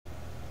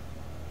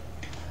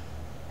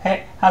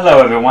Hey, hello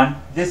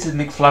everyone. This is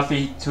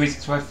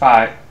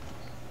McFluffy28655.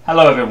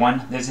 Hello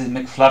everyone. This is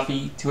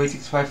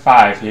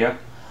McFluffy28655 here.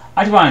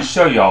 I just want to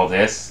show you all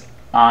this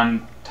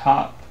on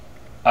top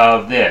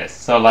of this.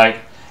 So, like,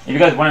 if you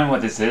guys wondering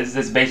what this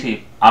is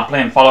basically I'm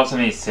playing Fallout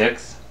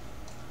 76,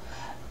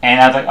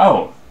 and I was like,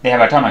 oh, they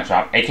have a atomic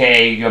shop,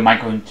 aka your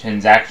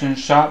microtransaction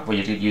shop, where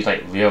you could use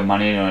like real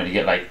money in order to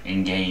get like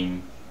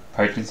in-game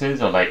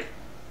purchases or like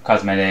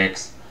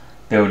cosmetics,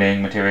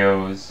 building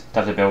materials,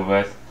 stuff to build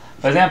with.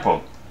 For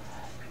example,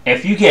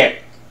 if you get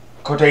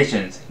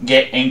quotations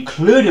get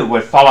included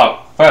with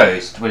Fallout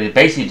First, which is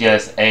basically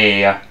just you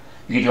get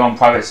your own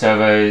private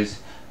servers,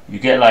 you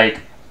get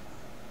like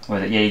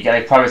you get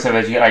like private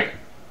servers, you get like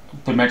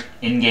pretty much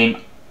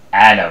in-game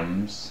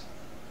items.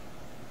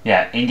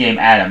 Yeah, in-game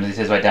items. It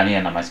says right down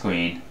here on my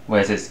screen where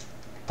it says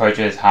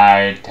purchase,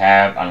 hide,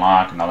 tab,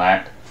 unlock, and all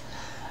that.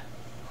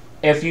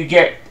 If you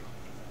get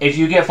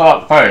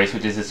Fallout First,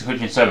 which is a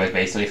subscription service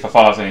basically for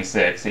Fallout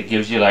 76, it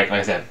gives you like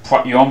I said,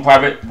 your own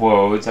private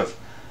worlds of.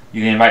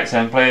 You can invite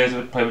 7 players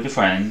to play with your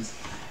friends.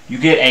 You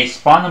get a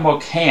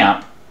spawnable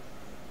camp,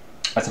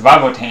 a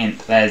survival tent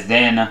that is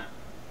then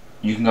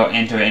you can go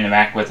enter and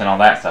interact with and all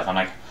that stuff. I'm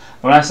like,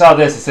 when I saw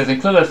this, it says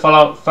included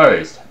Fallout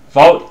First,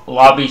 Vault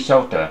Lobby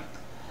Shelter.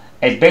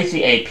 It's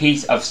basically a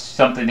piece of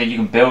something that you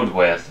can build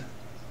with.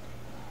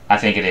 I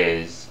think it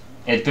is.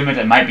 It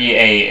might be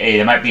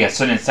there might be a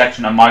certain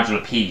section, a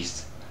modular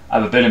piece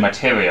of a building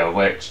material,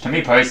 which to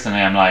me personally,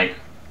 I'm like,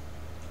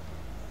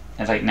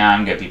 it's like, nah,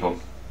 I'm good, people.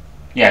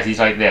 Yeah, he's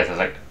like this. I was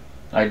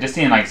like just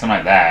seeing like something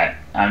like that.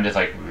 I'm just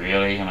like,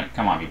 really? I'm like,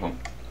 come on, people.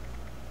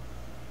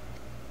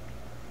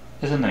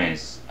 This one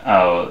is,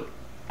 oh,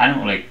 I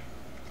don't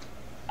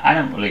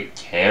really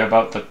care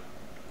about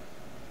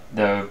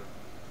the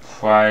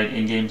Pride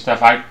in-game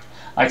stuff. I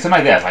like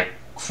something like this, like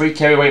free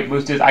carry weight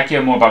boosters. I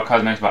care more about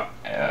cosmetics,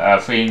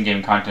 about free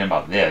in-game content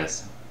about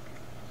this.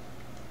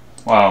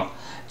 Well,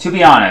 to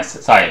be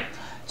honest, like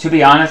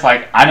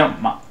I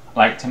don't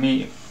like to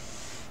me.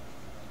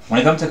 When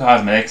it comes to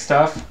cosmetic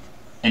stuff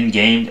in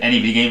games, any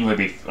video game would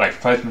be like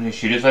first-person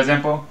shooters, for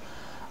example.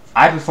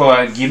 I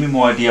prefer give me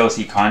more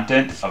DLC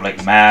content of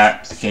like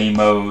maps, game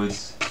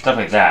modes, stuff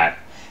like that.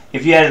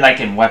 If you had it like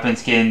in weapon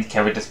skins,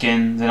 character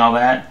skins, and all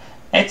that,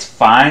 it's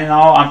fine and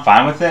all. I'm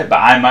fine with it, but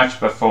I much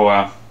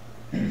prefer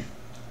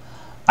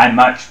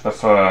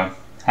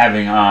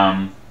having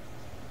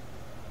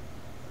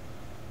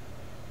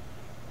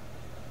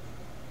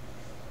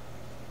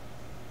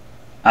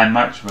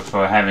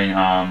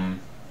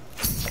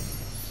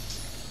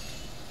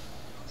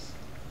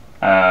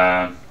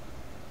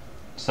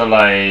so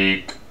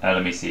like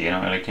let me see. I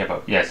don't really care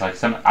about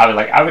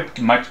I would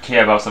much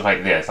care about stuff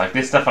like this,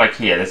 stuff like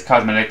here, this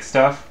cosmetic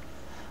stuff,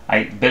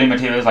 like building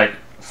materials, like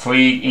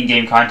free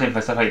in-game content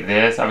for stuff like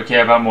this. I would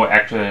care about more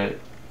extra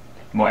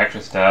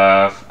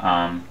stuff,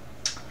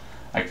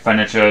 like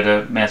furniture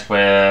to mess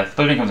with.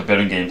 Especially when it comes to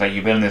building games, like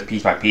you're building this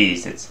piece by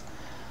piece.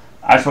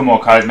 As for more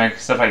cosmetic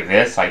stuff like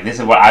this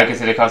is what I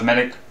consider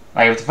cosmetic.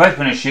 Like if it's a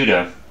first-person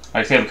shooter,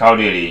 like say with Call of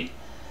Duty,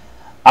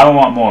 I would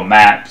want more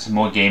maps,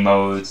 more game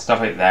modes,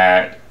 stuff like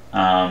that.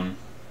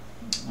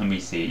 Let me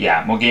see.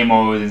 Yeah, more game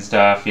modes and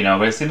stuff, you know.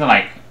 But it seems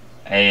like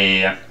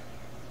a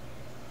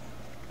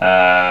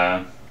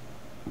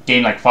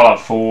game like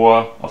Fallout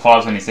 4 or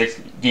Fallout 76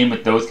 game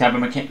with those kind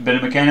of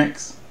building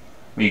mechanics,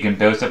 where you can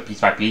build stuff piece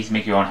by piece,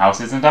 make your own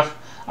houses and stuff.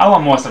 I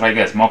want more stuff like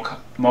this,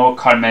 more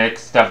cosmetic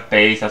stuff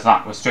based that's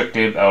not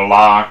restricted or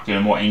locked. You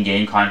know, more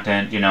in-game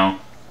content. You know.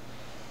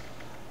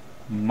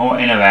 More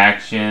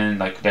interaction,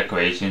 like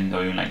decorations,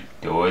 or even like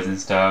doors and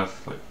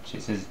stuff. Which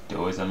it says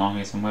doors along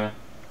here somewhere.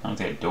 I don't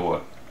see a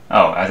door.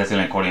 Oh, that's the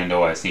only accordion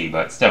door I see,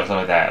 but stuff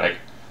like that. Like,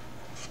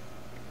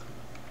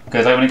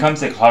 because like when it comes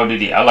to Call of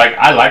Duty, I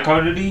like Call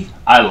of Duty.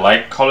 I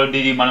like Call of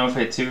Duty Modern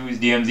Warfare 2's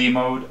DMZ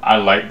mode. I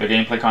like the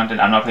gameplay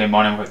content. I'm not playing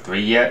Modern Warfare 3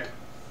 yet.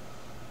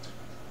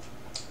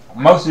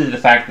 Mostly the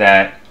fact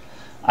that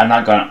I've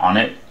not gone on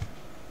it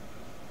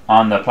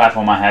on the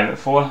platform I have it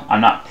for. I've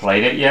not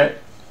played it yet,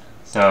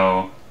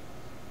 so.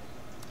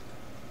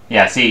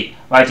 Yeah, see,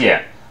 right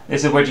here.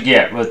 This is what you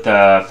get with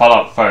the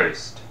Fallout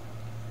First.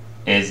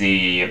 Is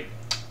the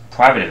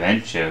private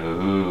adventure,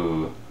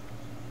 ooh.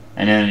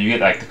 And then you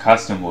get like the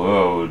custom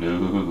world,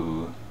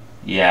 ooh.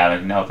 Yeah,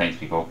 like no thanks,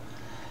 people.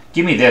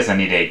 Give me this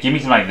any day. Give me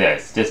something like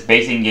this. Just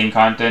basic in-game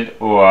content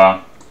or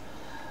an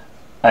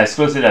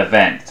exclusive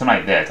event. Something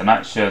like this. I'm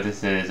not sure if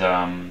this is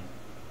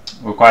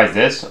requires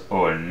this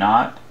or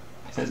not.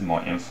 It says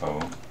more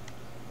info.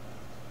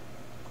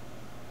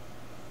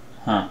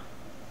 Huh.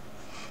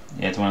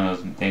 Yeah, it's one of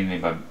those things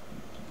made by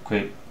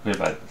created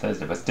by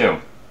Thursday, but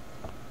still,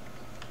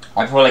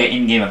 I prefer like an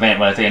in-game event,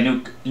 where I say a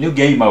new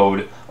game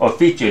mode or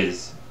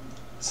features.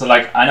 So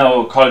like I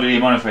know Call of Duty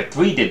Modern Warfare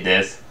 3 did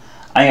this.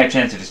 I didn't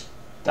get a chance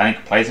to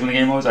play some of the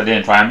game modes. I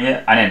didn't try them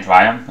yet. I didn't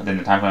in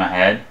the time frame I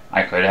had.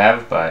 I could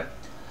have, but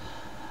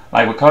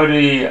like with Call of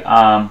Duty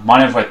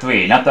Modern Warfare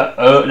 3, not the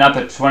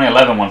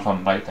 2011 one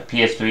from like the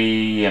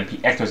PS3 and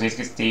Xbox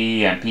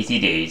 360 and PC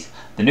days.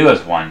 The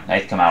newest one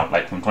that's come out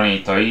like from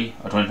 2023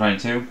 or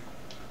 2022.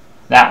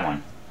 That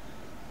one.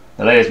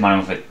 The latest Modern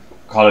Warfare,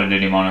 Call of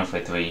Duty Modern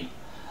Warfare 3.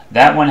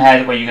 That one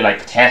had where you could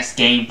like test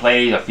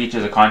gameplay or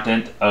features of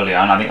content early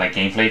on. I think like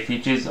gameplay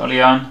features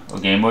early on or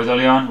game modes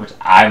early on, which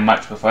I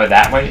much prefer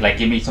that way. Like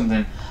give me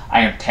something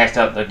I can test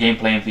out the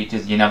gameplay and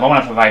features. You know, if I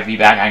want to provide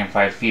feedback, I can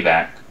provide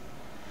feedback.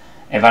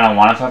 If I don't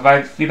want to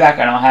provide feedback,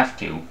 I don't have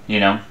to. You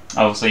know,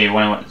 obviously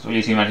what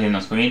you see on the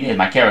screen is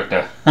my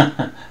character.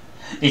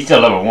 He's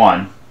still level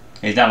 1.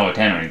 He's not level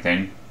 10 or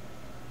anything.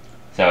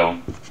 So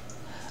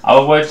I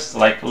was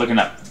like looking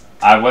up.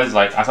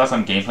 I saw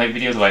some gameplay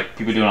videos of like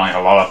people doing like a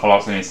lot of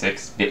Fallout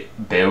 76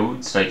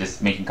 builds, like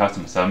just making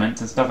custom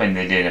summons and stuff, and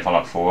they did in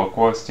Fallout 4 of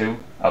course too,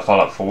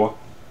 Fallout 4.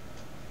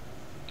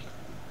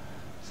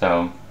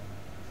 So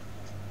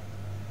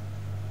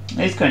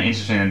it's kind of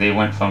interesting that they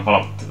went from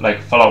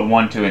Fallout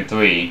 1, 2, and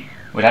 3.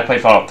 Which I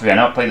played Fallout 3. I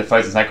know I played the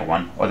first and second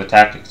one, or the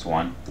Tactics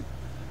one.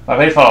 But I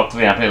played Fallout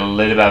 3 and I played a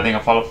little bit, I think,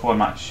 of Fallout 4, I'm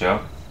not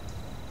sure.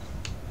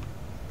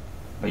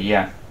 But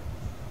yeah.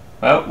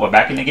 Well, we're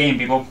back in the game,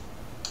 people.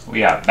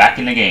 We are back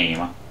in the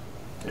game.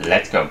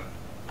 Let's go.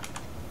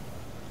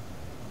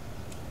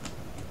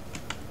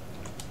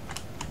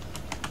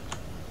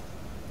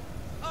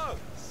 Oh,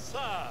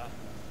 sir.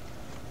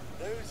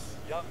 Those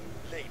young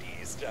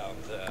ladies down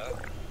there,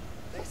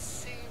 they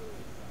seem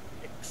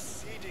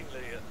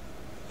exceedingly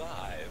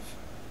alive.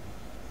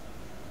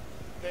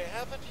 They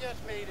haven't yet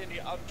made any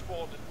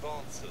untoward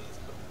advances,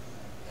 but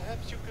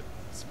perhaps you could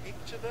speak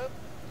to them?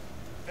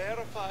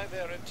 Verify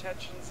their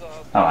intentions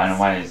are... Oh, I don't know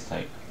why it's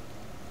like...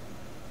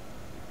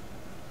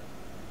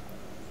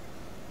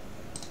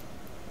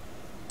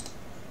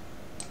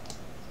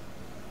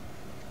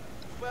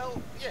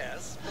 Well,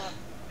 yes, but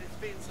it's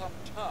been some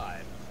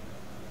time.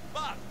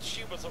 But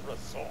she was a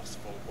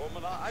resourceful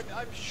woman.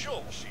 I'm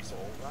sure she's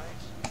all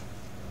right.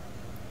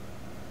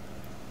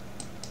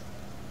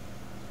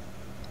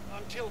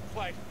 Until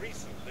quite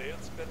recently,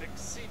 it's been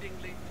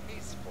exceedingly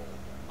peaceful.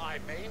 I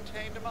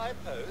maintained my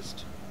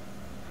post,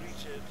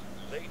 greeted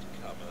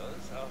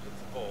latecomers out of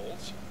the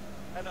vault,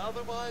 and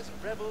otherwise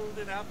reveled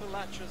in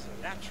Appalachia's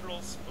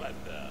natural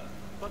splendor.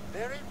 But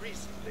very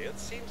recently, it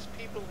seems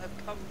people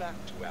have come back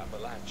to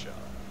Appalachia.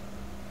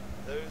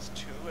 Those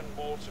two and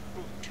more to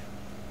boot.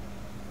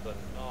 The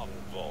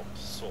non-vault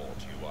sort,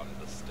 you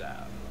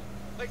understand.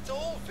 It's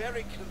all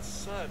very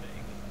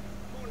concerning.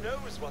 Who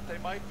knows what they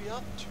might be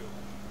up to?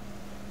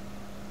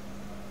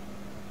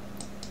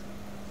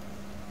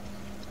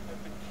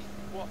 I've been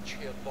keeping watch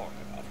here long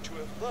enough to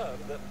have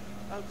learned that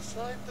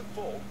outside the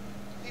vault,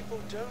 people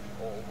don't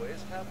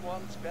always have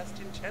one's best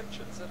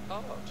intentions at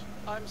heart.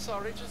 I'm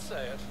sorry to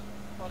say it,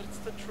 but it's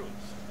the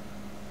truth.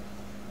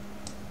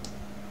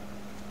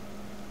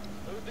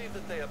 Only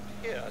that they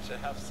appear to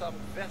have some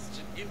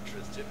vested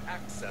interest in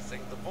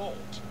accessing the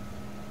vault.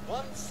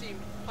 One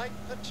seemed quite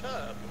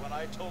perturbed when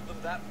I told them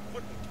that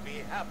wouldn't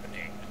be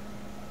happening.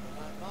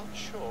 But I'm not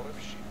sure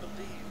if she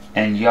believed.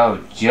 And yo,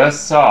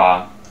 just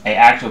saw an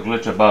actual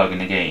glitch or bug in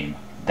the game.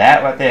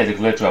 That right there is a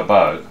glitch or a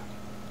bug.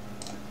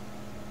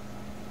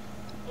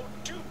 Oh,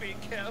 do be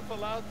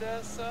careful out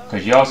there, sir.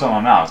 Because you all saw my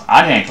mouse.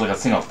 I didn't click a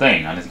single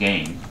thing on this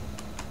game.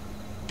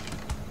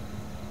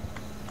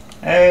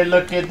 Hey,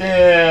 look at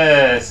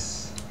this!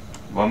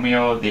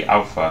 Romeo the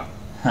Alpha.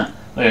 Look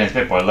at this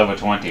bit boy, level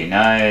 20.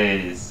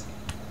 Nice.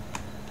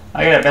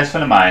 I got a best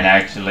friend of mine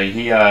actually.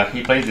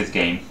 He plays this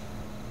game.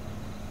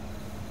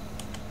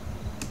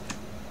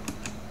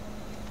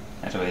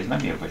 Actually, this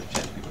might be a way to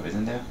chat to people,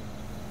 isn't there?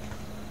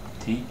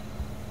 T.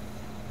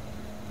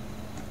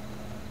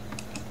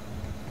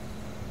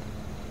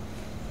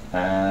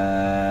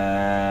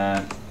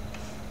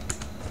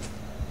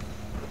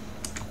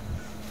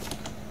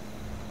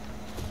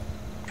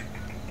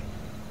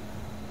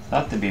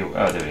 That to be.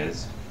 Oh, there it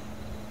is.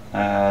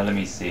 Let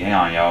me see. Hang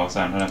on, y'all.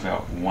 So I'm trying to figure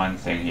out one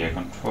thing here.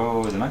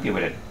 Controls. There might be a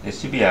way to. There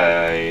should be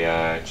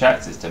a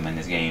chat system in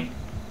this game.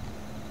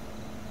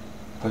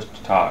 Push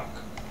to talk.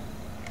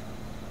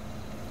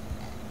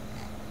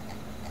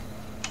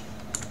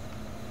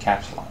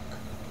 Caps lock.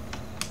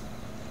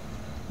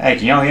 Hey,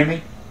 can y'all hear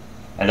me?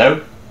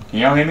 Hello? Can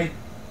y'all hear me?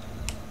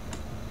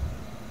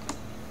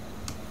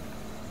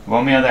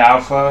 Romeo the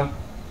Alpha.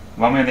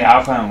 Romeo the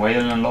Alpha and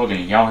Waylon and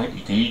Logan.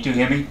 Can you two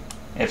hear me?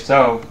 If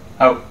so,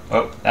 oh,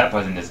 that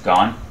person is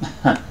gone.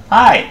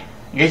 Hi!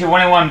 In case you're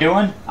wondering what I'm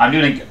doing, I'm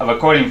doing a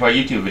recording for a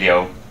YouTube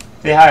video.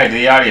 Say hi to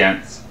the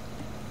audience.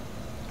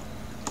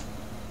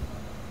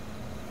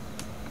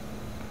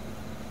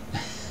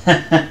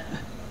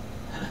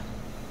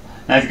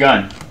 Nice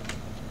gun.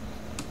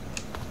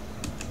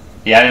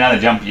 Yeah, I didn't know how to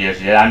jump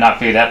yet. I've not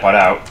figured that part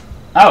out.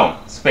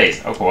 Oh,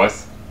 space, of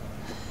course.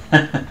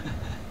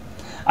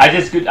 I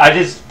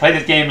just played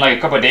this game like a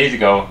couple of days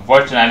ago.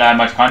 Fortunately, I don't have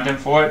much content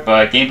for it,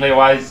 but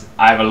gameplay-wise,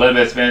 I have a little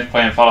bit of experience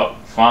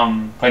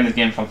playing this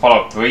game from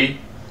Fallout 3,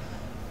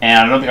 and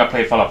I don't think I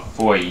played Fallout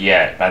 4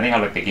 yet. But I think I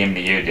like the Game of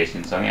the Year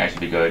edition, so I think I should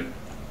be good.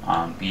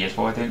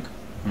 PS4, I think.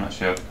 I'm not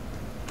sure.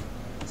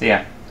 So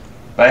yeah,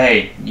 but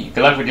hey,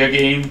 good luck with your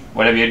game,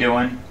 whatever you're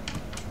doing.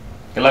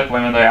 Good luck with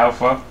another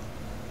alpha.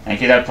 And in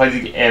case I play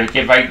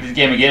this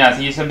game again, I'll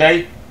see you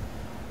someday.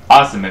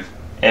 Awesome.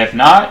 If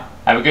not,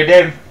 have a good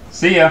day.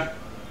 See ya.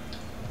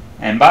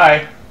 And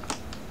bye.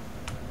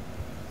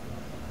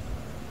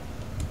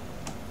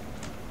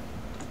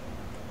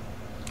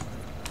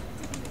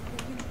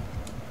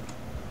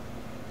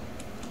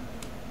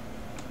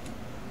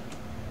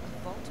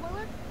 Vault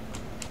dweller?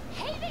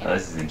 Hey there! Oh,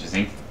 this is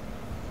interesting.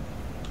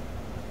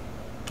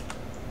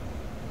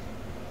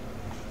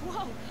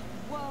 Whoa!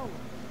 Whoa!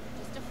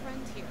 Just a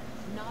friend here,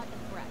 not a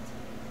threat.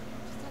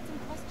 Just had some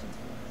questions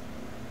for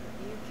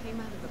you. You came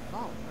out of the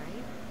vault,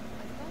 right?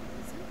 I thought it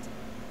was empty.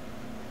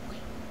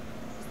 Wait,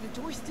 is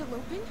the door still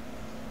open?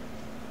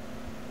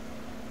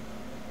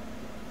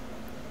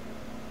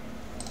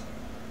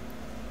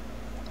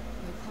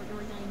 My partner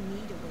and I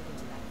need a way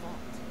into that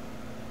vault.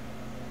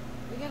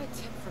 We got a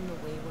tip from the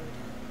Wayward.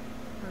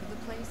 Heard of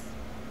the place?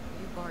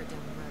 You bar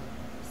down the road.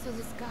 So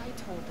this guy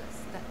told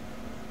us that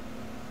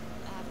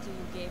after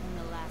you gave him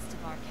the last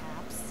of our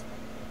caps,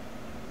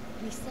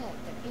 he said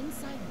that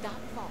inside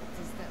that vault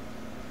is the,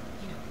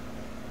 you know,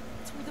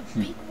 it's where the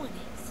big one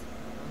is.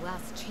 Our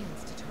last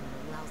chance to turn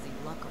our lousy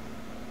luck around.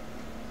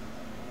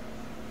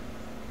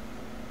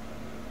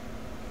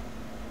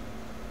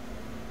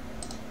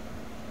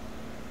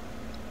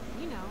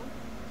 You know,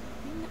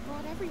 the thing that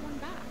brought everyone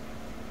back.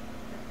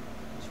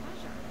 The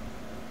treasure.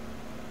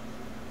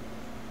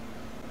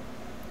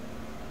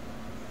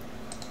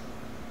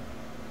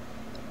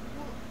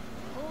 Well,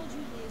 I told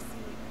you this.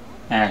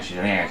 Actually,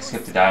 I think I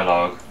skipped the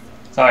dialogue.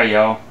 Sorry,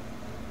 yo.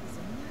 Is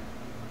in there?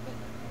 But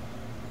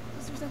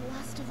those are the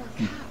last of our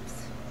caps.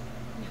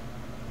 No.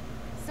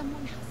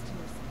 Someone has to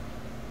know something.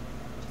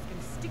 I'm just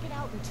gonna stick it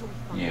out until we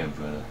find Yeah, it.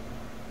 brother.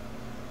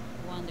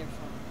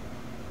 Wonderful.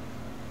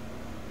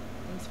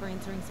 Thanks for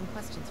answering some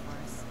questions for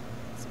us,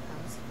 I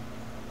suppose.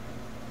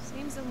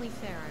 Seems only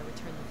fair I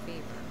return the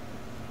favor.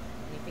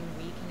 Anything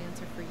we can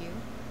answer for you?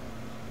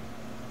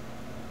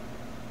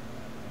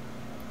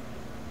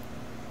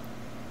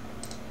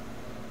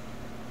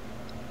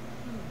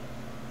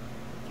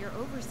 If your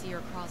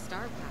overseer crossed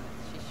our path,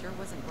 she sure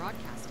wasn't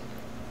broadcasting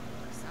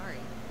it. Sorry.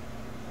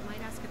 I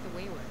might ask at the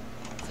Wayward.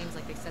 Seems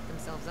like they set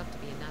themselves up to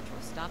be a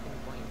natural stopping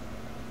point.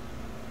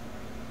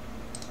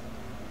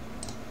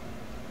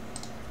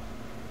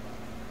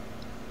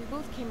 We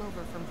both came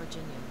over from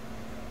Virginia.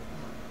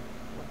 Well,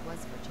 what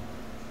was Virginia?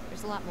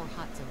 There's a lot more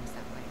hot zones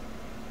that way.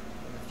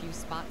 And a few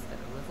spots that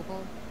are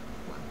livable,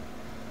 well,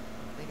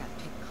 they got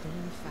picked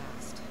clean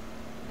fast.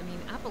 I mean,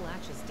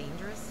 Appalachia's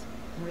dangerous,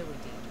 really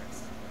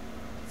dangerous.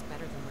 It's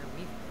better than where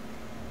we've been.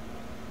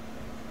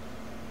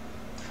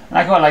 And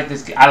I quite like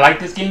this. I like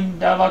this game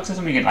dialogue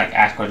system. You can like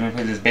ask questions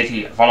because it's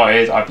basically Fallout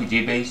is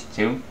RPG based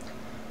too.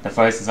 The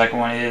first and second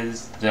one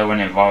is. The one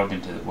evolved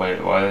into what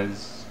it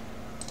was.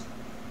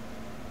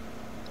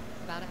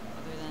 About it,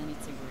 other than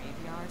it's a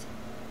graveyard.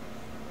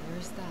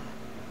 There's that.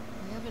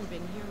 We haven't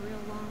been here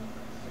real long,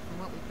 but from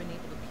what we've been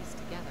able to piece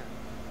together,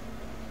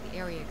 the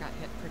area got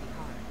hit pretty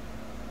hard.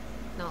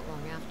 Not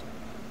long after,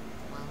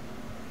 well,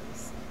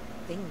 these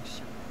things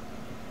showed up.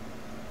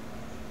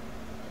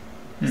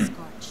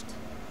 Scorched.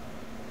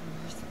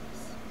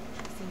 Merciless.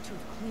 They seem to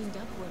have cleaned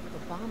up whoever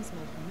the bombs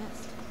might have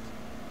missed.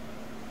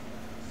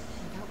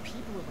 Without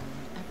people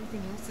around,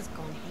 everything else has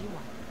gone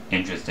haywire.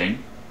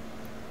 Interesting.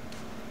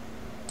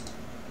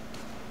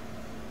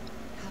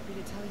 Happy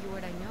to tell you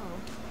what I know,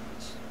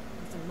 which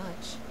isn't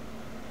much.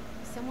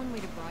 Someone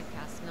made a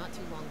broadcast not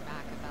too long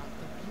back about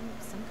there being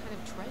some kind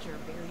of treasure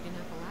buried in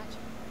Appalachia.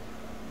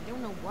 We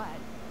don't know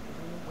what, we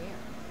don't know where.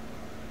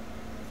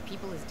 With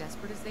people as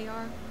desperate as they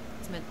are,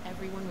 it's meant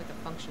everyone with a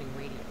functioning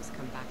radio has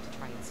come back to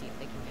try and see if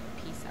they can get a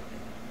piece of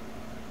it.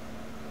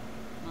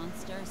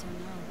 Monsters or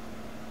no?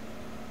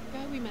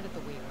 The guy we met at the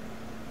Wayward,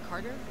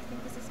 Carter, I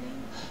think was his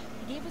name,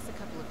 he gave us a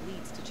couple of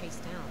leads to chase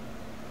down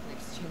in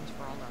exchange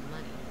for all our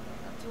money.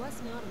 Up to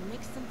us now to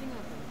make something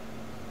of them.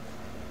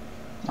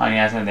 Oh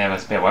yeah, so they have a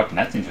spare weapon.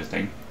 That's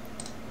interesting.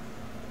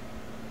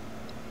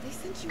 They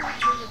sent you out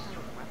here without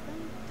a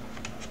weapon?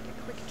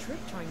 A quick trick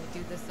trying to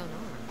do this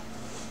unarmed.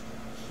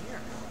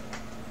 Here.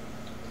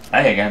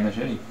 Hey, I got a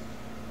machete.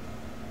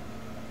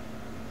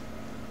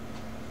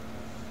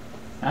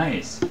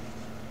 Nice.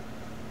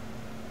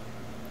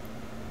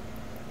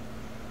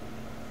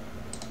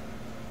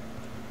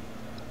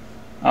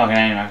 Oh, can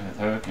I interact with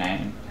her? Can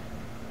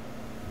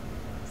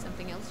I?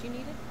 Something else you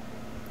needed?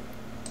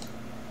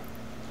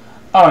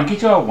 Oh, in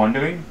case you are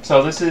wondering,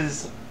 so this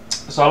is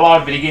a lot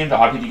of video games, the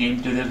RPG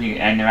games do this. You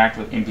can interact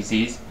with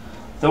NPCs.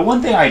 The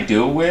one thing I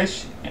do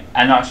wish,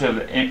 I'm not sure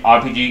if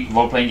RPG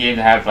role-playing games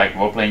have like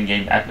role-playing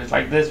game aspects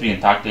like this. We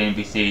can talk to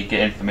NPC, get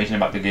information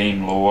about the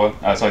game lore,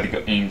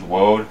 the game's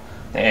world,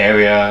 the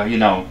area, you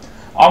know,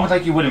 almost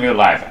like you would in real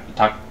life.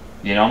 Talk,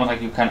 you know, almost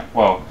like you kind of,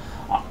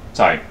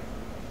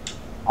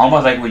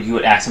 almost like when you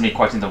would ask somebody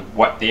questions of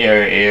what the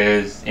area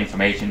is,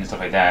 information and stuff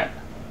like that.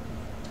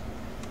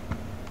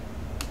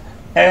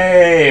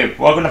 Hey,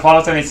 welcome to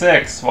Fallout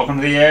 76. Welcome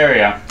to the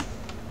area.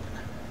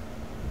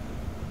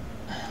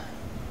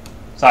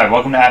 Sorry,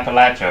 welcome to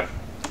Appalachia.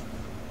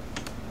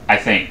 I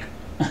think.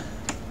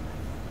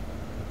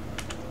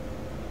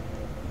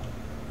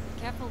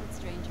 Careful with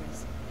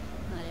strangers.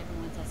 Not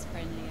everyone's as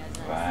friendly as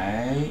us.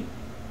 Right.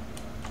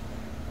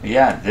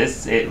 Yeah,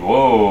 this it.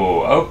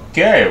 Whoa.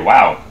 Okay.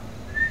 Wow.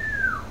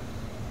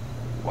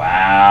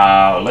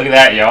 Wow. Look at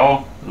that,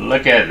 y'all.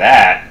 Look at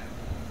that.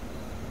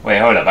 Wait,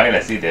 hold up. I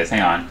gotta see this.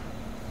 Hang on.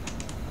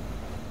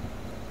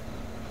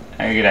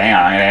 Hang on.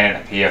 I gotta head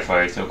up here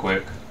first, real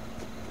quick.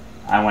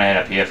 I wanna head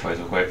up here first,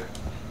 real quick.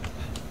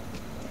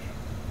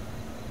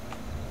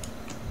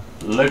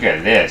 Look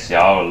at this,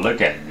 y'all.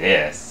 Look at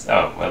this.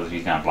 Oh, well,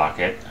 he's gonna block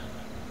it.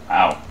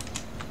 Wow.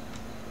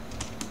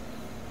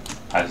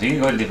 I was going to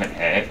go to different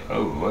area.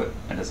 Oh, what?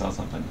 I just saw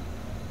something.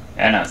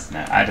 Yeah, no,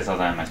 no, I just saw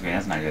that on my screen.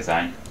 That's not a good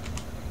sign.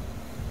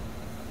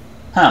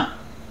 Huh.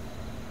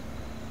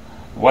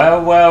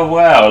 Well, well,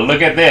 well.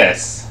 Look at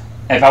this.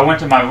 If I went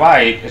to my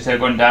right instead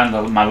of going down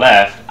to my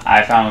left,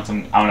 I found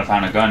some. I would have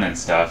found a gun and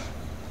stuff.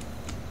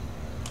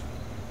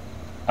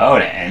 Oh,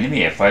 the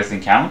enemy at first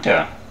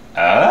encounter.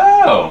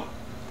 Oh.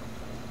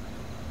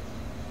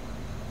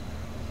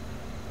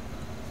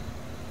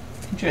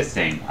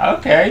 Interesting.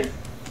 Okay.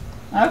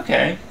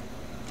 Okay.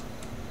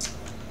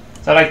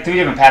 So like 3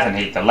 different paths I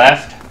hate. The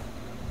left,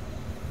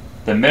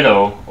 the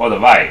middle, or the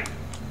right.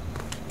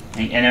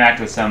 And you interact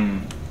with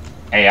some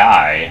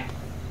AI.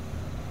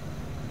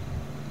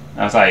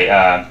 I was like,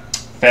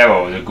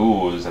 Pharaoh, the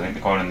ghouls, I think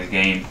they're called in the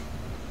game.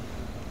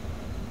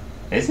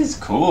 This is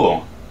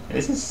cool.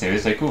 This is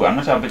seriously cool. I'm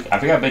not sure how big, I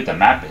forget how big the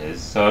map is.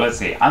 So let's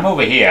see. I'm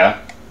over here.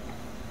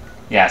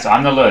 Yeah, so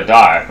I'm the little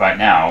dot right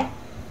now.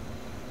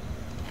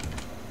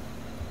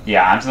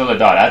 Yeah, I'm still a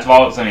dot. That's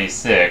Vault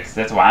 76.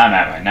 That's where I'm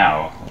at right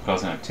now. We're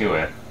close enough to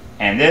it.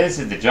 And this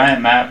is the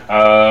giant map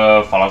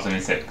of Fallout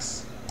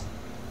 76.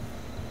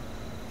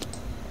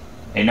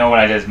 You know what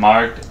I just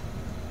marked?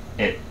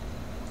 It.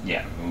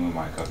 Yeah, move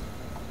mark up.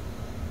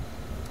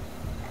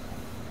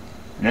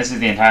 And this is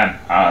the entire.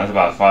 Oh, that's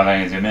about as far as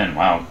I can zoom in.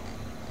 Wow.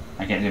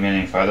 I can't zoom in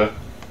any further.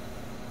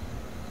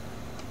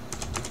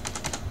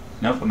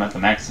 Nope, I'm at the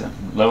max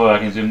level I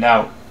can zoom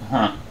out.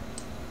 Huh.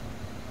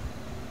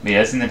 But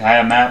yeah, this is the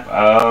entire map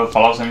of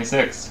Fallout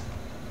 76.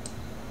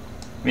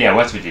 But yeah,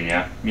 West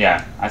Virginia.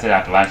 Yeah, I said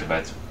Appalachia,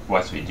 but it's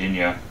West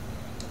Virginia.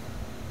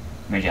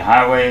 Major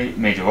highway,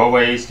 major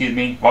roadway, excuse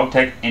me.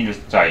 Vault-Tec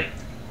Industry. Sorry.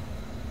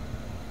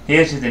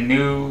 Here's to the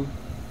new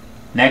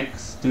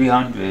next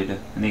 300. I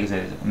think it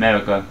says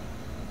America.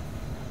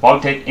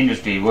 Vault-Tec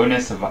Industry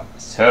Wilderness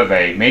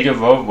Survey. Major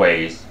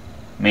roadways,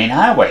 main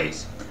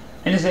highways,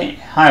 interstate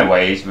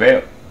highways,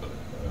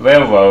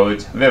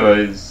 railroads,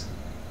 rivers,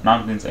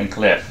 mountains, and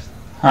cliffs.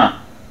 Huh.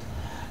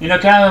 You know,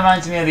 kind of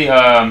reminds me of the,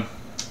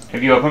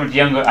 if you were pretty much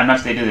younger, I'm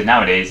not sure they do this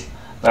nowadays,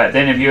 but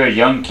then if you were a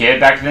young kid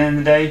back then in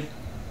the day,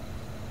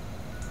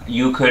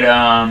 you could,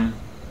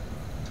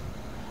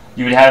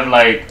 you would have,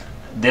 like,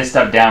 this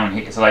stuff down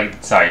here. So,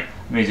 like, sorry,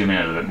 let me zoom in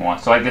a little bit more.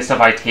 So, like, this stuff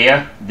right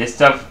here, this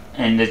stuff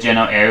in this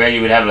general area,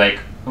 you would have, like,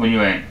 when you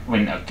were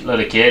when a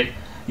little kid,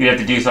 you'd have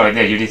to do stuff like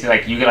this. You just,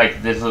 like, you get,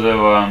 like, this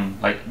little,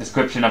 like,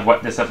 description of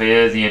what this stuff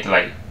is, and you have to,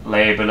 like,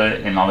 label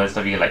it and all this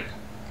stuff. You get,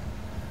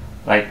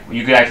 like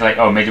you could actually like,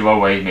 oh, major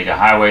roadways, major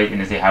highways,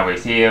 interstate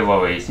highways here,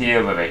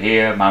 river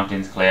here,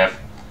 mountains, cliff.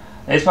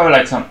 It's probably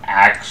like some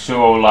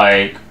actual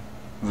like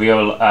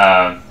real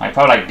like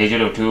probably like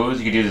digital tools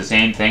you could do the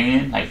same thing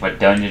in, like for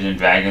Dungeons and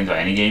Dragons or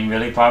any game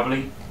really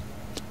probably.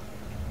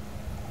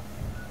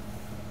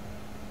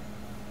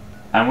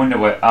 I wonder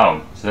what,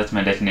 oh, so that's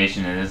my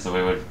destination and this is the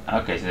wayward,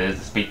 okay, so there's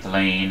the speak to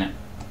lane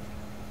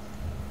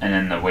and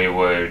then the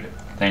wayward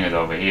thing is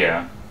over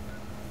here.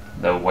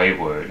 The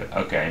wayward,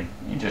 okay,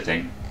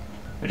 interesting.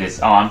 It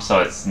is, oh, so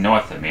it's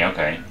north of me,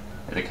 okay.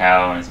 There's a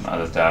cow and some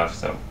other stuff,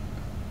 so.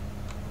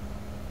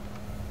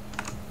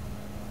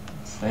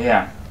 So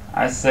yeah,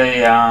 I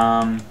say,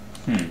 I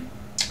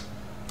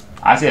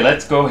say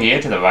let's go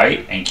here to the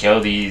right and kill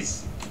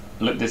these,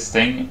 look this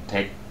thing,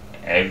 take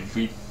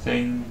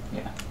everything,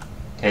 yeah.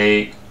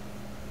 Take,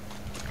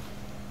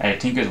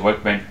 Tinker's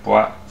workbench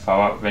brought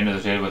Fallout vendors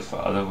associated with for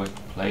other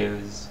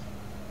players.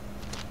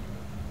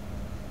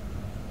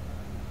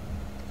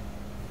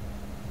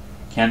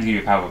 Cams give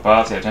you powerful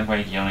buffs. At 10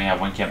 points, you only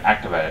have 1 cam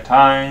active at a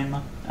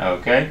time.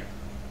 Okay.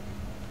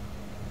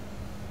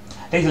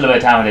 Takes a little bit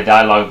of time with the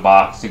dialogue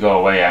box to go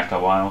away after a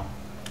while.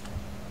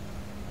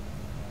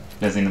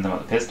 Doesn't say nothing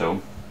about the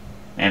pistol.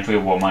 And free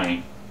war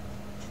money.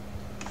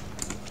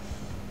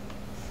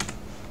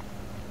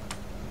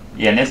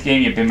 Yeah, in this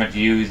game you pretty much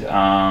use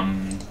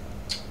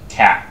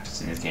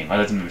caps in this game. Oh,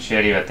 there's a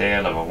machete right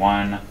there, level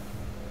 1.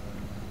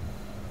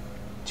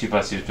 2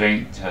 plus 2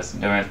 strength, plus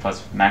endurance,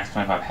 plus max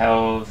 25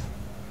 health.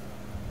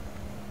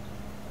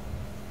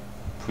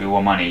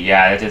 Pre-war money,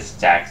 yeah, it just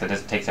stacks, it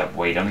just takes up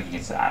weight. I don't think you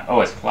can,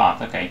 oh, it's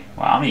cloth, okay.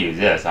 Well, I'm gonna use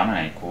this. I'm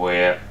gonna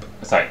equip,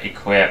 sorry,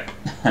 equip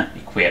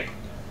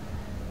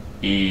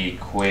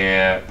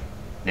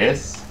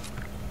this.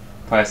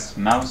 Press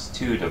mouse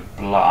 2 to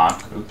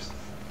block, oops.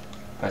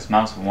 Press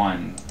mouse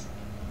 1.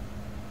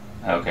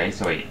 Okay,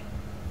 so wait.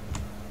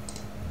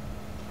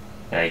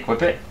 Did I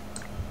equip it?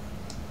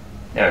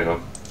 There we go.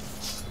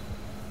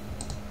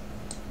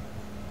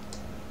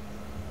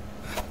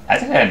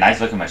 That's actually a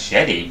nice looking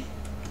machete.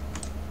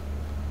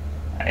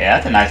 Yeah,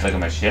 that's a nice looking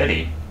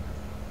machete.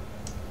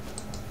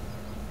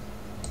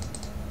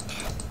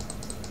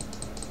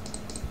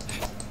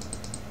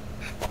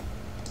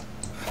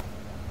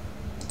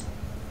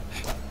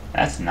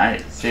 That's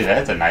nice. See,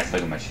 that's a nice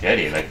looking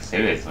machete. Like,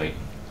 seriously.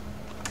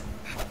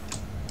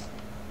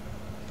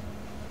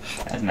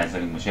 That's a nice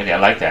looking machete. I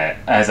like that.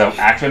 As an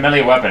actual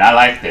melee weapon, I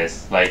like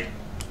this. Like,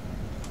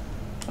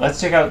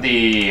 let's check out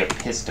the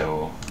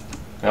pistol.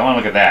 I want to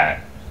look at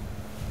that.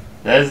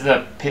 There's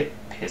the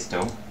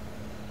pistol.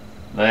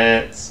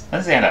 Let's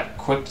see how to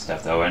equip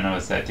stuff though. I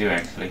noticed that too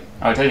actually.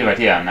 I'll tell you right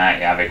here on that.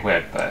 Yeah, I've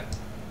equipped, but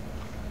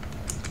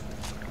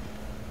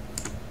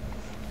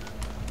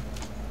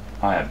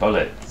oh yeah,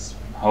 bullets.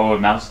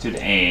 Hold mouse to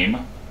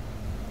aim.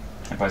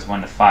 And press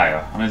 1 to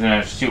fire. I'm just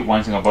gonna shoot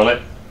one single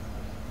bullet.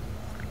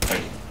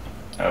 Wait.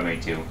 Oh, me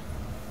too.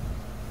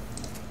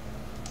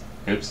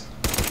 Oops.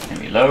 And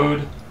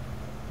reload.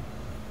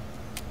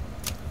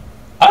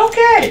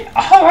 Okay!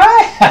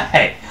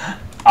 Alright!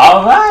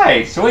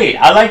 Alright! Sweet!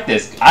 I like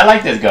this. I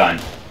like this gun.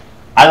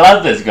 I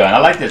love this gun. I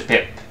like this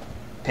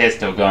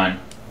pistol gun.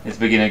 This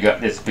beginner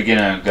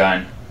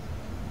gun.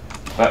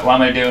 But what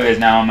I'm gonna do is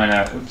now I'm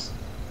gonna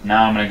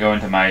now I'm gonna go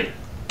into my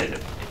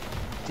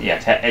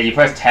you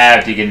press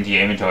tab to get into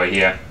your inventory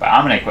here. But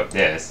I'm gonna equip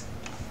this.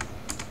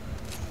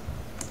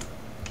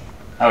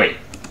 Oh wait.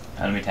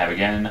 Let me tab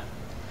again.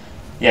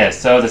 Yeah,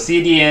 so the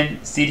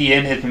CDN is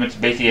pretty much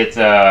basically it's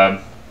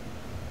I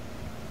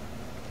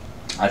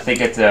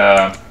think it's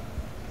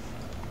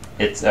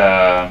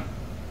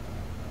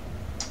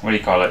what do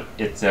you call it?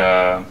 It's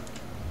oh,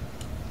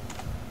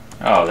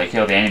 they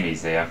killed the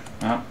enemies there.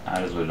 Oh,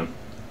 I'll just loot them.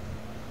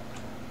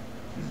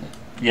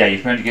 Yeah,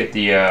 you're trying to get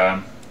the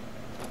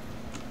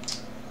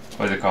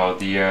what is it called?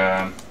 The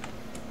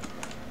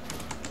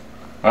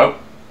oh,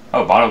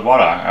 bottled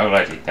water. I would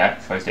like to take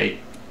that. First aid.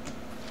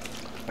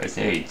 First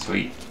aid,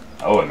 sweet.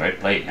 Oh, a red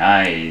plate,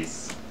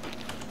 nice.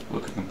 Ooh,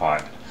 cooking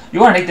pot. You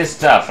want to take this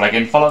stuff, like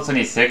in Fallout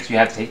 76, you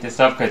have to take this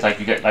stuff because like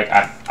you get like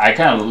I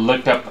kind of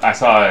looked up, I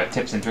saw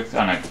tips and tricks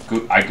on I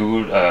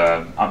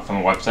googled from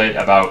a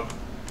website about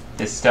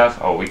this stuff.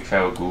 Oh, weak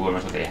feral ghoul,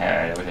 that's what they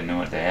had. I wish I knew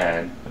what they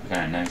had. That'd be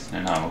kind of nice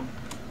to know.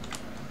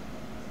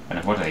 But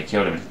unfortunately, they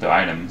killed them and took the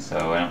items,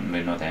 so I don't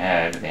really know what they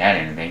had. If they had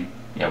anything,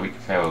 yeah, weak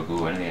feral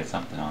ghoul. I think they had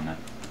something on there.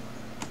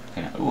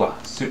 Kind of ooh,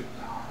 soup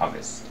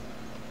harvest.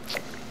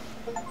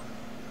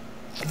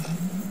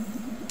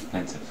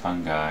 Plants of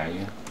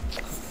fungi.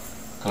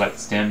 Collect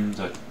stems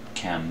or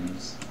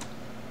chems.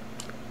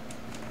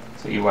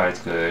 So eat while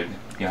it's good.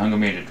 Your hunger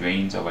meter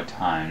drains over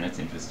time. That's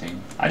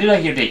interesting. I do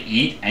like you have to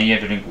eat and you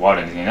have to drink water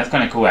in this game. That's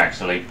kind of cool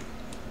actually.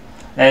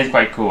 That is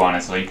quite cool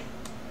honestly.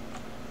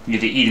 You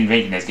have to eat and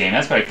drink in this game.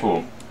 That's quite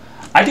cool.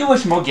 I do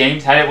wish more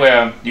games had it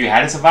where you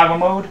had a survival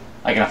mode.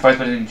 Like in a first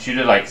person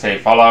shooter like say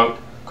Fallout.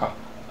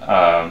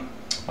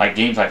 Like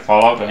games like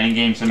Fallout or any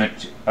game similar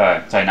to,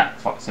 sorry not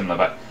similar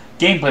but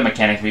gameplay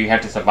mechanics where you have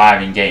to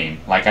survive in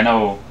game. Like I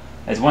know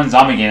there's one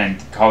zombie game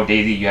called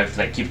Daisy. You have to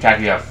like keep track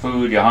of your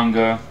food, your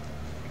hunger,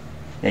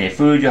 yeah, your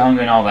food, your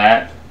hunger, and all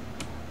that.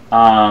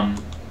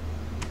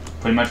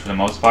 Pretty much for the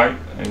most part.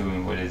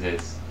 Ooh, what is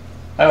this?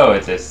 Oh,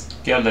 it's a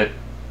skeleton.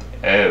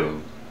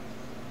 Oh,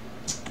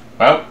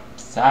 well,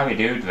 sorry,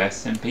 dude.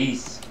 Rest in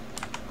peace.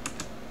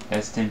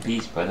 Rest in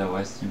peace, brother.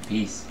 Rest in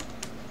peace.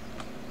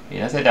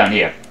 Yeah, let's head down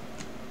here.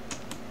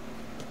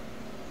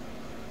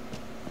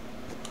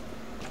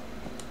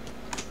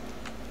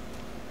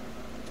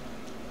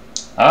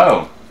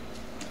 Oh,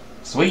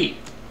 sweet.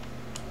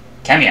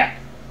 Come here.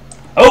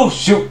 Oh,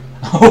 shoot.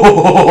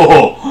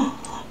 Oh,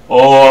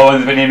 I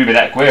wasn't going to aim me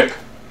that quick.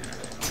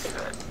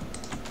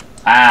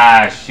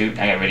 Ah, shoot.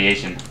 I got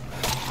radiation.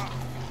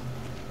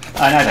 Oh,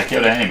 nice. I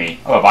killed an enemy.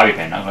 Oh, a bobby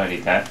pin. I'm going to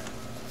eat that.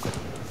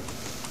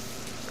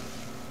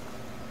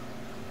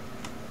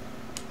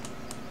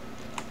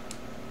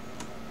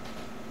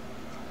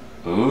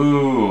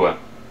 Ooh.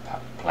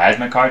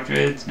 Plasma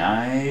cartridge.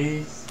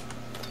 Nice.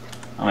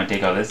 I'm going to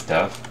take all this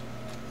stuff.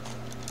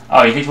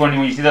 Oh, in case you're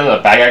wondering, when you see the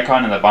little bag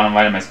icon in the bottom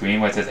right of my screen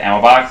where it says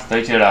ammo box,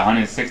 30 to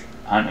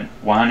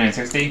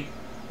 160,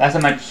 that's how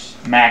much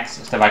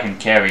max stuff I can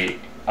carry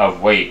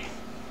of weight.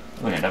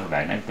 Ooh, a double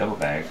bag, nice double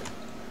bag.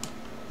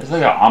 It's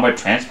like an armored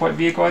transport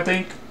vehicle, I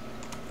think,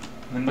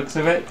 from the looks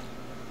of it.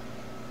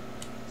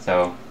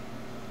 So,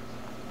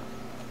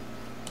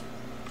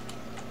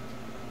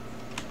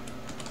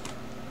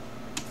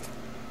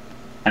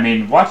 I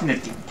mean,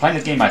 playing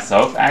this game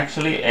myself,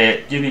 actually,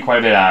 it gives me quite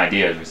a bit of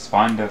ideas.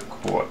 Responder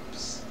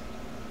corpse.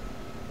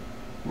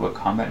 Ooh, a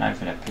combat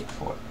knife and a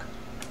pitchfork.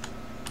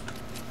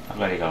 I'm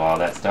glad you got all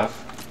that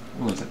stuff.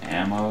 Ooh, some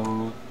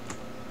ammo.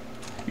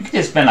 You can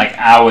just spend like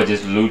hours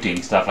just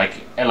looting stuff. Like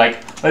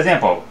for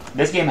example,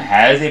 this game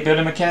has a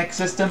building mechanic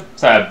system.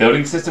 Sorry, a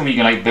building system where you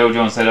can like build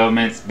your own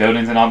settlements,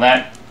 buildings, and all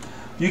that.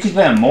 You can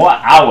spend more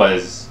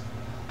hours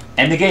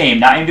in the game,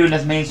 not even doing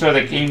this main story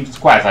of the game's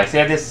quest. Like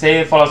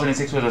say Fallout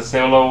 76 was a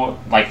solo,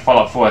 like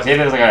Fallout 4. Say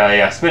there's like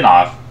a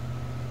spin-off.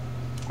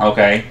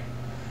 Okay.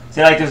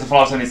 Say like there's a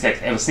Fallout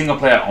 76, it was single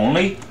player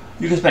only,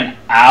 you can spend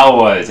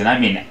hours, and I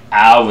mean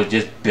hours,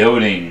 just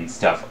building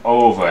stuff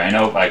over and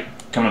over, like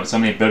coming up with so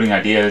many building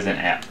ideas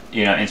and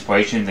you know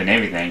inspirations and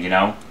everything. You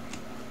know,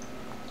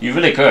 you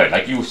really could.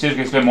 Like you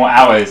seriously spend more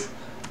hours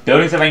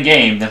building stuff in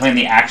game than playing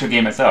the actual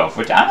game itself.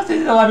 Which honestly,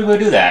 there's a lot of people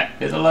who do that.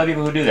 There's a lot of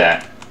people who do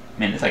that.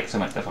 Man, there's like so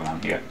much stuff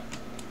around here.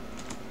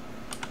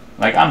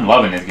 Like, I'm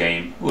loving this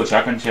game. Ooh,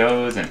 shotgun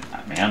shells, and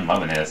man, I'm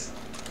loving this.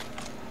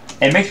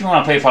 It makes me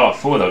want to play Fallout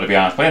 4 though, to be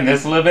honest. Playing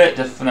this a little bit,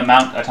 just from the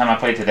amount of time I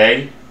played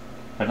today.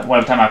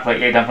 What time I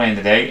get done playing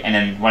today, and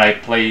then when I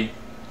play,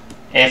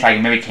 if I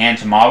maybe can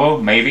tomorrow,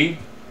 maybe.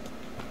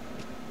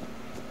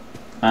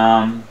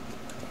 Ooh,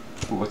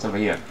 what's over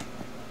here?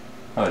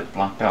 Oh, it's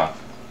blocked off.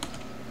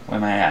 Where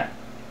am I at?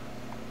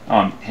 Oh,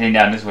 I'm heading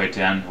down this way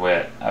down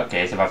where.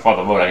 Okay, so if I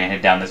follow the road, I can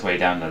head down this way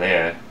down to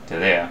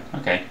there.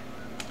 Okay.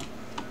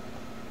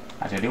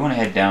 Actually, I do want to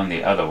head down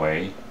the other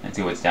way and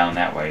see what's down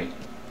that way,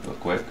 real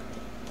quick.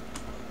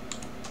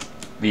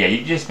 But yeah,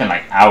 you just spend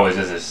like hours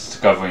just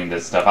discovering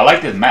this stuff. I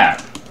like this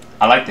map.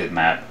 I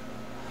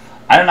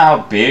don't know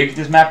how big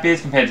this map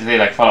is compared to say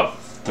like Fallout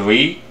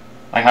 3.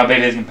 Like how big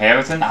it is in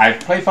comparison. I've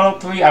played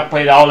Fallout 3. I've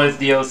played all this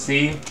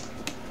DLC.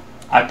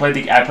 I played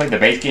the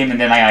base game, and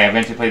then I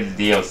eventually played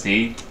the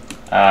DLC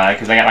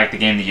because I got like the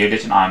Game of the Year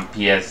edition on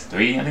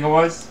PS3. I think it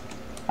was.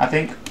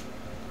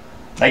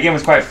 That game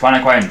was quite fun.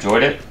 I quite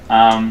enjoyed it.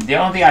 The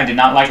only thing I did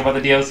not like about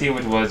the DLC,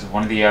 which was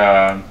one of the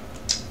I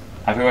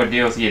forget what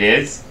DLC it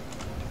is.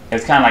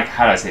 It's kind of like,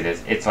 how do I say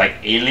this? It's like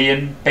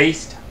alien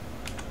based.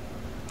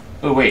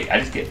 Oh wait,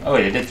 oh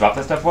wait, it did drop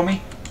that stuff for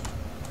me?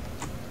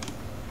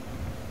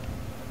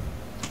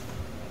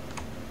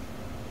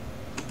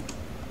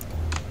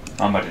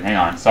 Wrong button, hang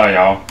on. Sorry,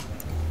 y'all.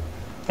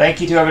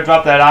 Thank you to whoever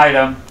dropped that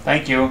item.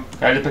 Thank you.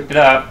 Glad you picked it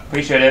up.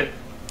 Appreciate it.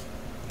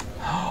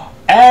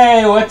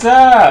 Hey, what's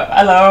up?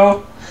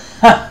 Hello.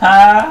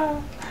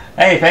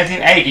 Hey, fancy.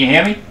 Hey, can you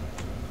hear me?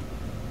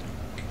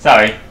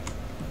 Sorry.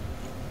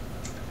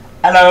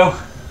 Hello.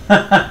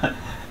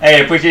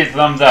 Hey, appreciate the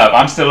thumbs up.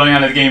 I'm still learning how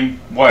this game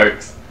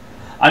works.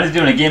 I'm just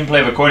doing a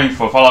gameplay recording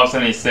for Fallout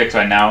 76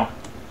 right now.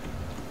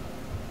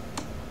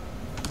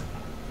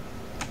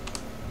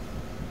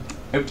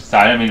 Oops,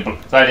 sorry, I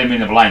didn't mean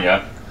to blind you.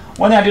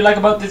 One thing I do like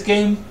about this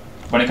game,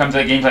 when it comes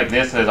to games like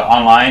this as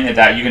online, is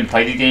that you can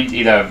play these games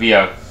either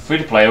via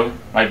free-to-play,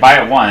 like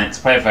buy it once,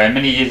 play it for as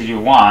many years as you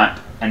want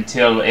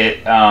until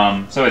it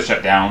server's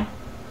shut down.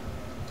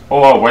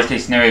 Or worst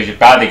case scenario is you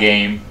buy the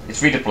game, it's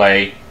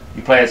free-to-play,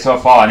 you play it so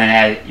far, and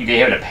then you get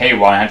hit with a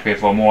paywall and have to pay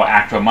for more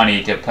actual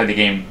money to play the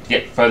game,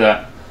 get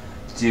further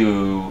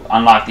to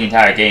unlock the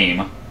entire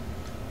game.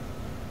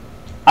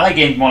 I like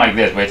games more like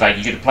this, where it's like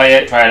you get to play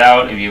it, try it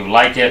out, if you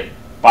like it,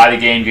 buy the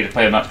game, you get to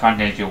play as much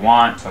content as you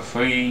want for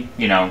free,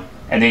 you know,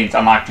 and then it's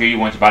unlocked to you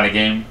once you buy the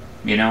game,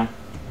 you know.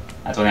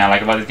 That's one thing I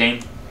like about this game.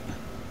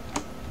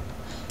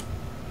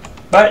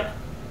 But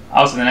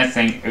also the nice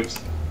thing,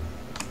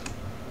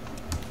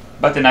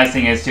 but the nice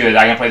thing is too is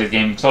I can play this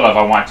game solo if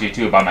I want to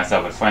too, by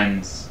myself with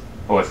friends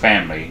or with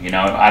family. You know,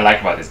 I like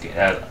about this game.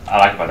 I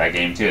like about that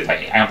game too. It's like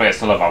I can play it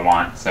solo if I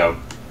want. So,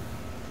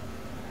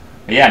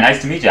 but yeah,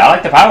 nice to meet you. I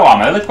like the power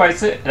armor. It looks quite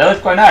sick. That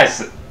looks quite nice.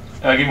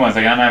 Give me 1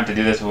 second. I'm gonna have to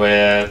do this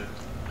with.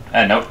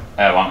 Nope.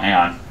 Well, hang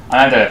on.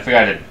 I have to figure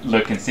out how to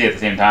look and see at the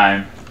same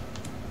time.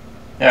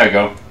 There we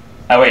go.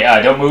 Oh wait.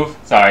 Don't move.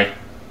 Sorry.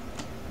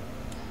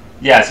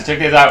 Yeah. So check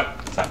this out.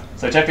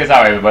 So check this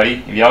out,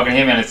 everybody. If y'all can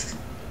hear me on the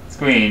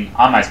screen,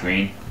 on my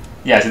screen.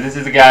 Yeah. So this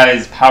is the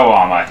guy's power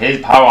armor.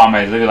 His power armor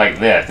is literally like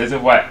this. This is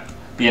what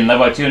being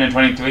level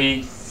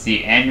 223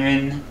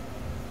 Siren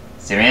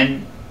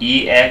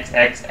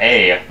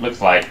EXXA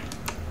looks like.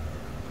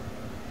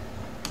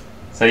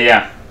 So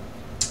yeah.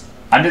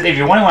 I'm just, if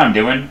you're wondering what I'm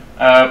doing,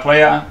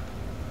 player,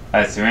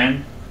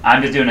 Siren,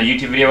 I'm just doing a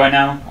YouTube video right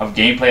now of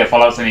gameplay of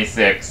Fallout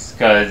 76,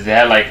 because they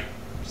had like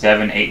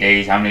 7-8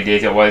 days, how many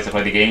days it was to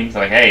play the game. So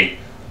like, hey,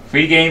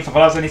 free game for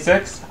Fallout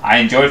 76. I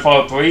enjoyed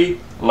Fallout 3,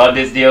 loved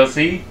this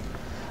DLC.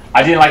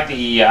 I didn't like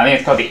the, I think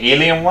it's called the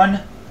Alien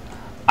one.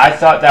 I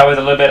thought that was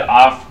a little bit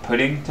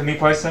off-putting to me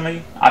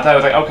personally. I thought it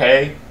was like,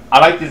 okay, I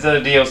like this other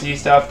DLC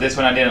stuff. This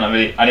one I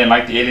didn't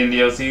like the Alien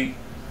DLC.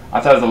 I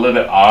thought it was a little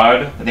bit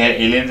odd that they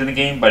had aliens in the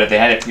game, but if they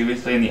had it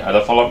previously in the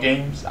other Fallout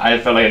games, I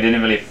felt like it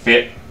didn't really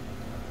fit.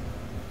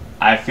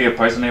 I feel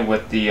personally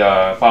with the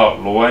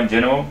Fallout lore in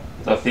general,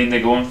 the theme they're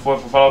going for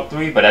Fallout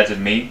 3, but that's just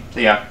me.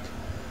 So yeah.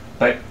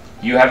 But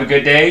you have a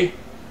good day.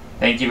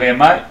 Thank you very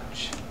much.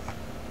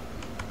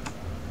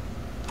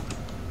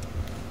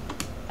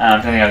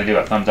 I'm trying to think how to do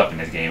a thumbs up in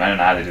this game. I don't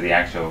know how to do the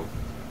actual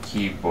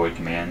keyboard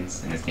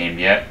commands in this game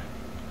yet.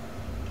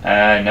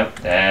 Nope,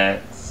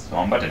 that's the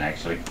wrong button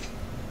actually.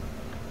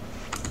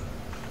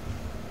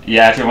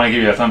 Yeah, actually I want to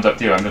give you a thumbs up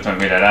too. I'm just trying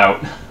to figure that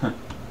out.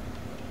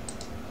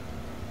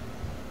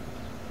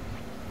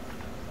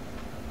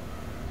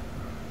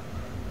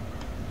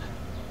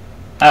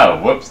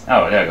 Oh, whoops.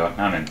 Oh, there we go.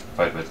 I'm in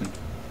first person.